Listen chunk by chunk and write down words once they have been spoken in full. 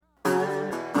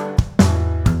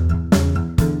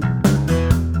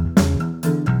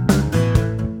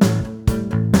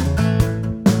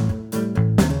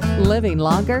living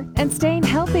longer and staying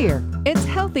healthier. It's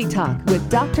Healthy Talk with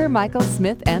Dr. Michael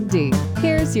Smith, MD.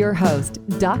 Here's your host,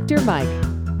 Dr. Mike.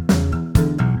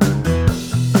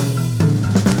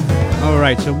 All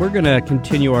right, so we're going to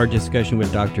continue our discussion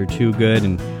with Dr. Toogood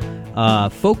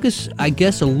and focus, I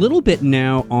guess, a little bit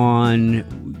now on,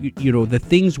 the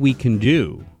things we can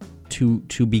do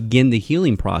to begin the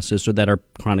healing process so that our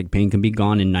chronic pain can be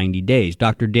gone in 90 days.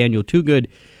 Dr. Daniel Toogood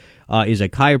is a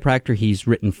chiropractor. He's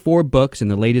written 4 books,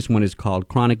 and the latest one is called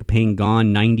Chronic Pain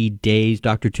Gone 90 Days.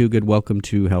 Dr. Toogood, welcome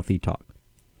to Healthy Talk.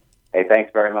 Hey,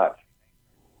 thanks very much.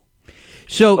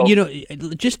 So,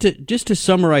 just to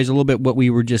summarize a little bit what we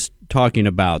were just talking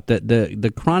about,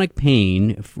 the chronic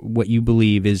pain, what you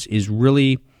believe is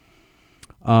really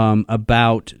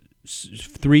about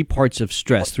 3 parts of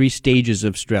stress, 3 stages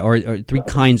of stress, or 3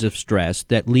 kinds of stress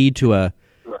that lead to a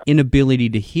inability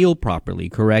to heal properly,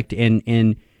 correct?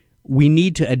 And we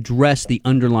need to address the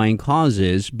underlying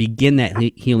causes, begin that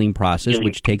healing process,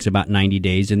 which takes about 90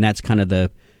 days, and that's kind of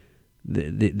the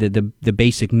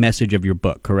basic message of your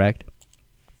book, correct?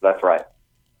 That's right.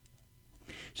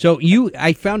 So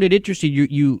I found it interesting.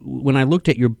 You when I looked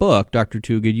at your book, Dr.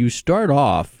 Toogood, you start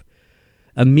off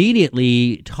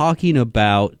immediately talking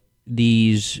about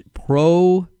these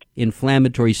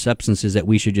pro-inflammatory substances that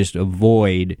we should just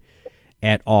avoid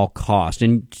at all costs.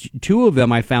 And 2 of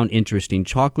them I found interesting,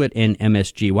 chocolate and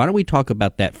MSG. Why don't we talk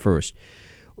about that first?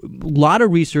 A lot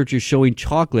of research is showing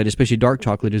chocolate, especially dark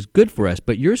chocolate, is good for us,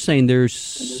 but you're saying there's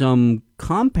some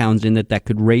compounds in that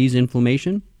could raise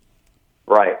inflammation?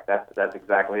 Right. That's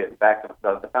exactly it. In fact,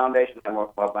 the foundation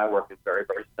of my work is very,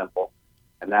 very simple,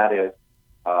 and that is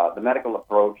the medical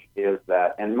approach is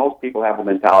that, and most people have the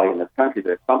mentality in this country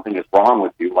that if something is wrong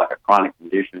with you, like a chronic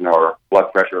condition or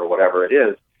blood pressure or whatever it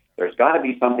is, there's got to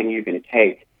be something you can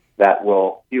take that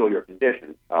will heal your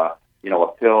condition. A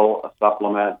pill, a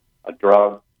supplement, a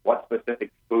drug. What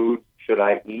specific foods should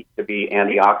I eat to be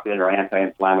antioxidant or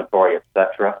anti-inflammatory,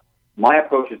 etc.? My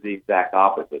approach is the exact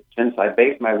opposite. Since I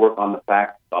base my work on the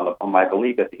fact, on my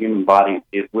belief that the human body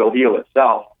will heal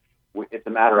itself, it's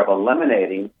a matter of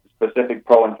eliminating specific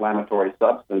pro-inflammatory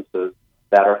substances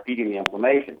that are feeding the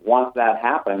inflammation. Once that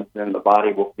happens, then the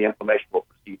inflammation will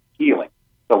proceed to healing.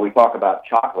 So we talk about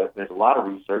chocolate. There's a lot of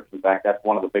research. In fact, that's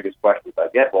one of the biggest questions I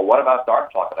get. Well, what about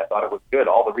dark chocolate? I thought it was good.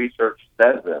 All the research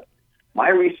says this. My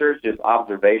research is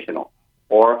observational,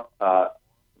 or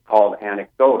called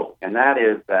anecdotal, and that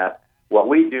is that what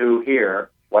we do here,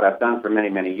 what I've done for many,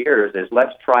 many years, is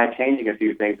let's try changing a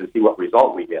few things and see what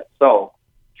result we get. So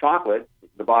chocolate,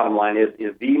 the bottom line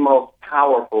is the most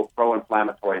powerful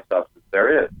pro-inflammatory substance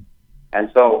there is. And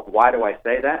so why do I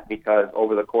say that? Because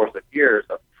over the course of years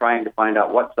of trying to find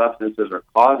out what substances are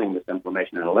causing this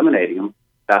inflammation and eliminating them,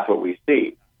 that's what we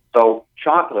see. So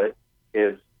chocolate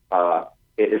is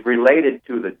related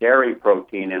to the dairy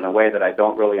protein in a way that I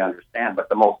don't really understand. But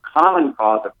the most common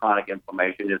cause of chronic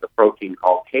inflammation is a protein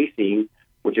called casein,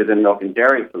 which is in milk and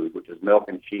dairy food, which is milk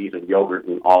and cheese and yogurt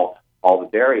and all the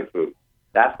dairy food.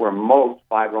 That's where most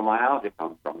fibromyalgia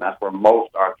comes from. That's where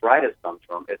most arthritis comes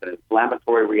from. It's an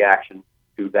inflammatory reaction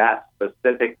to that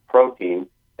specific protein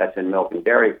that's in milk and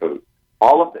dairy food.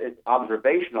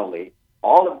 Observationally,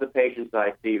 all of the patients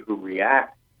I see who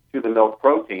react to the milk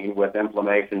protein with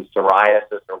inflammation,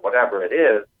 psoriasis, or whatever it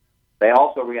is, they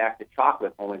also react to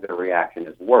chocolate, only their reaction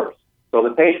is worse. So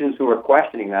the patients who are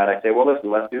questioning that, I say, well,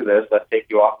 listen, let's do this. Let's take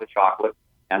you off the chocolate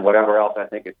and whatever else I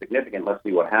think is significant. Let's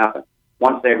see what happens.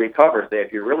 Once they recover, say,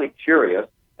 if you're really curious,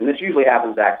 and this usually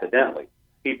happens accidentally,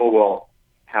 people will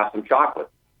have some chocolate,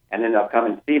 and then they'll come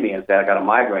and see me and say, I got a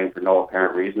migraine for no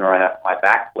apparent reason, or I have my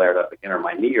back flared up again, or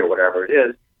my knee, or whatever it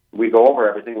is. We go over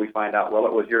everything. We find out, well,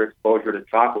 it was your exposure to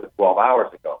chocolate 12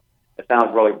 hours ago. It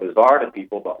sounds really bizarre to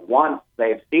people, but once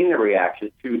they've seen the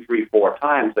reaction 2, 3, 4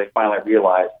 times, they finally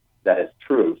realize that it's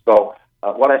true. So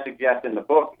what I suggest in the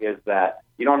book is that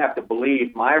you don't have to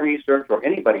believe my research or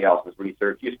anybody else's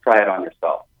research. Just try it on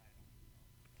yourself.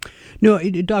 No,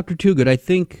 Dr. Toogood, I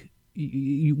think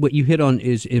what you hit on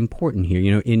is important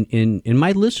here. In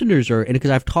my listeners are, and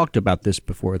because I've talked about this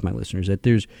before with my listeners, that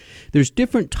there's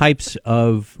different types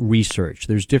of research,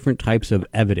 there's different types of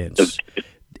evidence,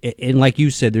 and like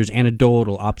you said, there's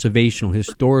anecdotal, observational,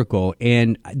 historical,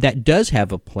 and that does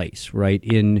have a place, right,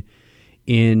 in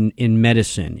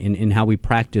medicine, in how we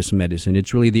practice medicine.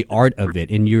 It's really the art of it,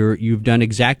 and you've done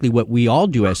exactly what we all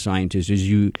do as scientists, is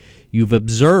you've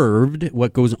observed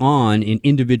what goes on in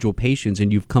individual patients,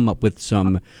 and you've come up with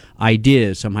some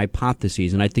ideas, some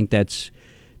hypotheses, and I think that's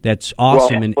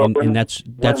awesome, and that's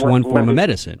one form of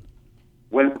medicine.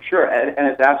 Sure, and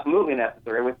it's absolutely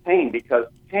necessary with pain, because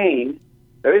pain,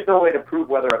 there is no way to prove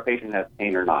whether a patient has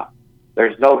pain or not.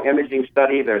 There's no imaging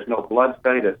study, there's no blood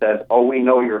study that says, oh, we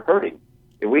know you're hurting.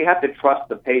 We have to trust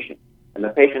the patient, and the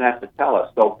patient has to tell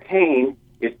us. So pain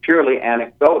is purely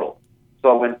anecdotal.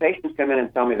 So when patients come in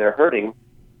and tell me they're hurting,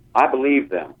 I believe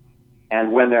them.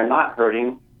 And when they're not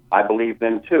hurting, I believe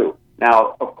them too.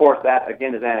 Now, of course, that,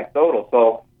 again, is anecdotal.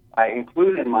 So I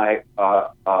include in my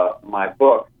my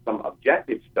book some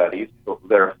objective studies.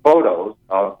 There are photos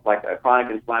of, like, a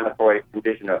chronic inflammatory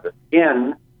condition of the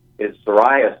skin is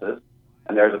psoriasis,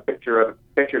 and there's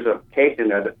pictures of case in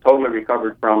there that totally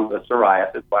recovered from the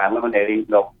psoriasis by eliminating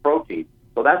milk protein.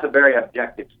 So that's a very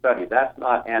objective study. That's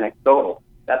not anecdotal.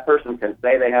 That person can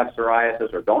say they have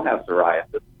psoriasis or don't have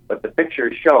psoriasis, but the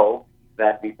pictures show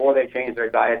that before they changed their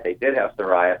diet, they did have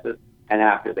psoriasis, and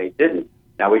after they didn't.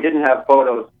 Now, we didn't have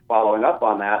photos following up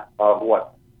on that of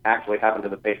what actually happened to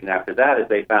the patient after that, is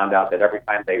they found out that every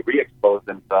time they re-exposed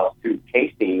themselves to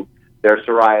casein, their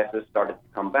psoriasis started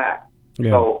to come back.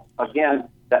 Yeah. So, again,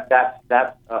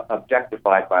 that's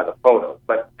objectified by the photos.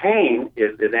 But pain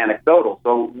is anecdotal.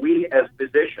 So we as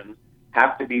physicians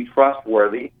have to be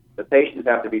trustworthy. The patients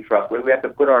have to be trustworthy. We have to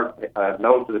put our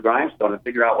nose to the grindstone and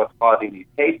figure out what's causing these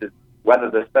cases,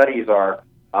 whether the studies are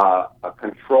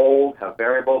controlled, have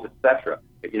variables, etc.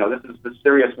 This is the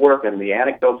serious work, and the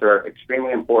anecdotes are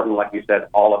extremely important. Like you said,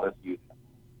 all of us use them.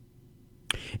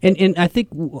 And I think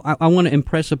I want to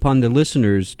impress upon the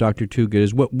listeners, Dr. Toogood,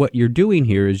 is what you're doing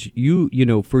here is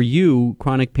for you,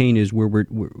 chronic pain is where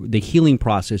the healing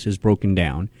process is broken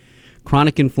down.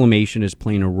 Chronic inflammation is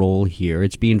playing a role here.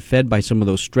 It's being fed by some of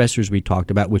those stressors we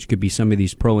talked about, which could be some of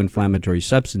these pro-inflammatory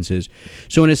substances.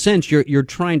 So in a sense, you're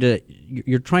trying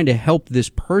to help this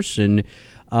person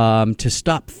to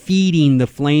stop feeding the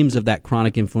flames of that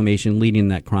chronic inflammation, leading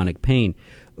to that chronic pain.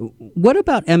 What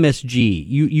about MSG?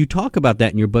 You talk about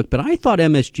that in your book, but I thought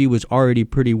MSG was already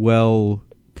pretty well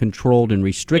controlled and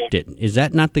restricted. Is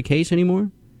that not the case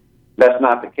anymore? That's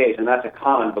not the case, and that's a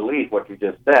common belief, what you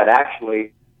just said.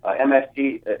 Actually,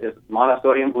 MSG is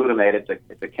monosodium glutamate.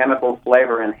 It's a chemical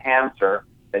flavor enhancer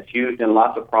that's used in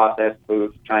lots of processed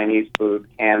foods, Chinese food,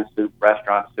 canned soup,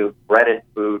 restaurant soup, breaded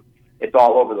food. It's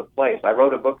all over the place. I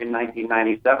wrote a book in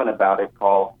 1997 about it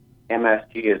called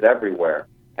MSG is Everywhere.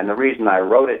 And the reason I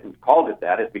wrote it and called it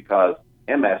that is because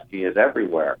MSG is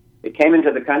everywhere. It came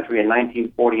into the country in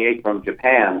 1948 from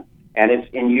Japan, and its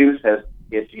use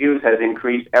has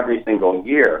increased every single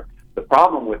year. The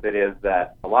problem with it is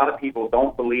that a lot of people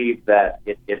don't believe that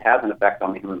it has an effect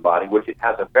on the human body, which it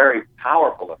has a very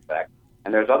powerful effect.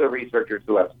 And there's other researchers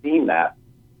who have seen that,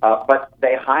 but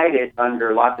they hide it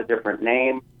under lots of different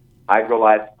names: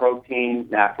 hydrolyzed protein,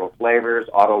 natural flavors,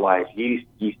 autolyzed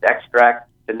yeast extract,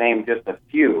 to name just a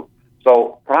few.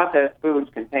 So processed foods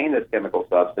contain this chemical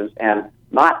substance, and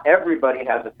not everybody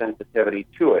has a sensitivity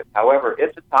to it. However,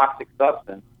 it's a toxic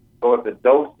substance, so if the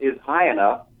dose is high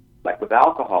enough, like with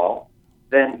alcohol,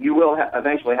 then you will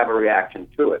eventually have a reaction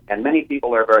to it. And many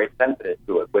people are very sensitive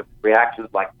to it, with reactions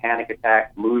like panic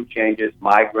attacks, mood changes,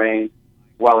 migraines,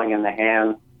 swelling in the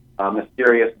hands,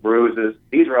 mysterious bruises.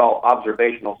 These are all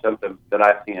observational symptoms that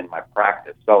I've seen in my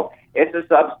practice. So it's a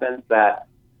substance that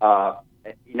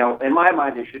in my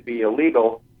mind, it should be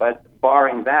illegal, but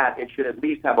barring that, it should at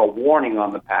least have a warning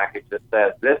on the package that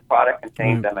says this product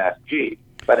contains MSG.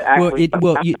 But actually,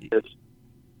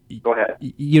 go ahead.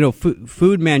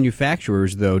 Food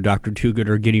manufacturers, though, Dr. Toogood,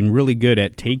 are getting really good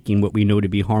at taking what we know to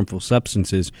be harmful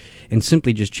substances and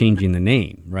simply just changing the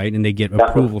name, right? And they get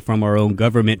approval from our own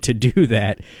government to do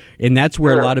that. And that's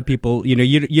where a lot of people,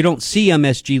 you don't see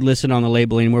MSG listed on the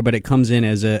label anymore, but it comes in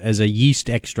as a yeast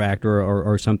extract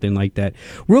or something like that.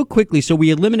 Real quickly, so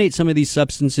we eliminate some of these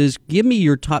substances. Give me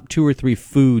your top 2 or 3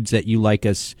 foods that you like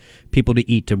people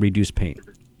to eat to reduce pain.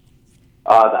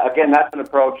 Again, that's an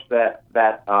approach that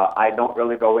I don't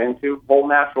really go into. Whole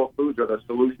natural foods are the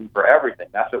solution for everything.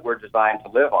 That's what we're designed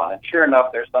to live on. And sure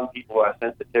enough, there's some people who have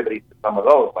sensitivities to some of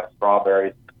those, like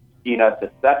strawberries, peanuts,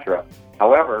 etc.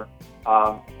 However,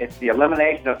 it's the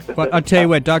elimination of specific... Well, I'll tell you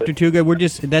what, Dr.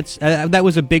 Toogood, that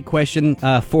was a big question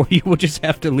for you. We'll just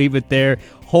have to leave it there.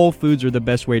 Whole foods are the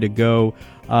best way to go.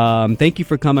 Thank you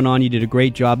for coming on. You did a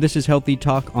great job. This is Healthy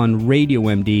Talk on Radio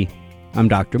MD. I'm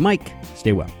Dr. Mike.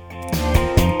 Stay well.